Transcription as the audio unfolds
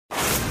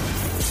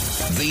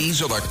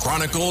These are the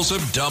Chronicles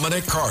of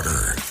Dominic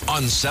Carter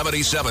on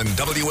 77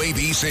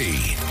 WABC.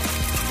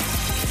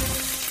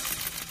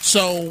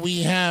 So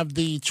we have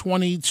the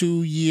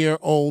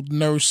 22-year-old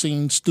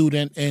nursing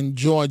student in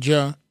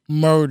Georgia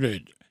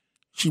murdered.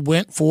 She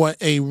went for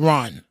a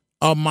run.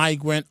 A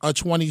migrant, a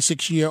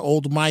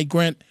 26-year-old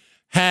migrant,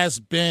 has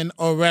been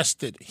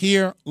arrested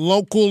here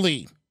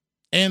locally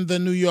in the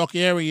New York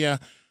area.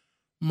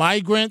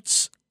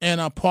 Migrants in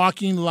a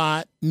parking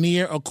lot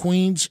near a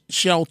Queens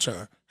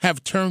shelter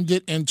have turned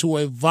it into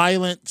a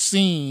violent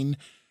scene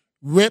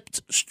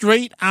ripped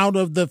straight out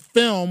of the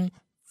film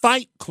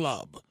Fight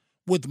Club,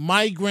 with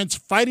migrants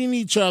fighting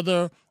each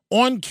other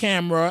on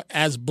camera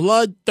as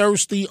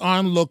bloodthirsty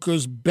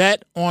onlookers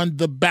bet on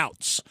the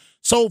bouts.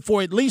 So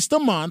for at least a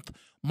month,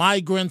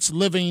 migrants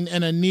living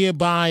in a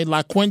nearby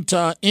La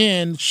Quinta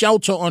Inn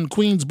shelter on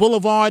Queens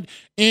Boulevard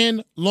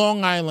in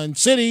Long Island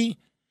City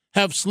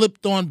have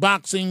slipped on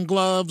boxing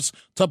gloves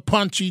to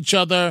punch each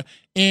other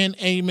in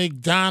a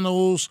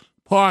McDonald's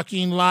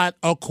parking lot,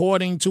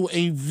 according to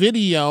a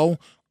video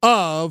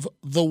of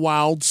the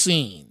wild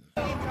scene.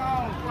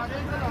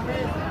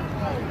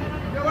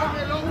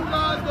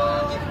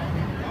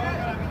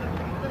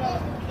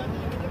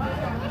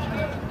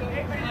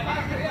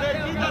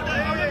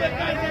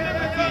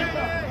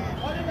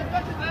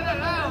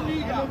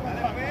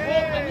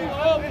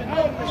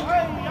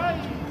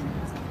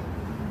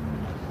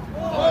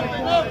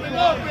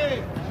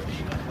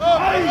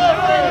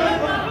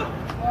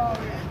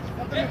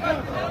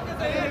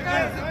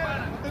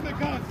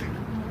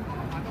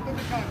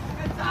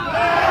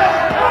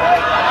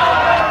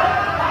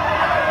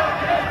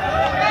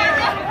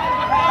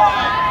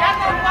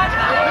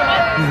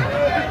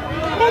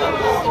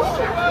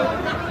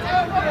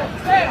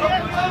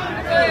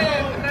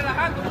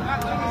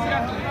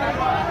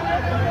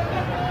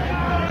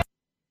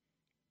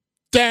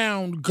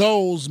 Down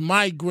goes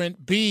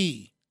Migrant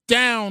B.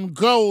 Down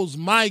goes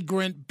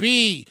Migrant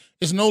B.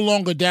 It's no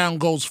longer Down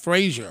Goes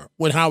Frazier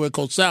with Howard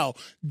Cosell.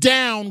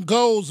 Down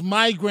goes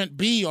Migrant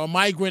B or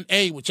Migrant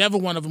A, whichever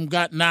one of them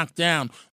got knocked down.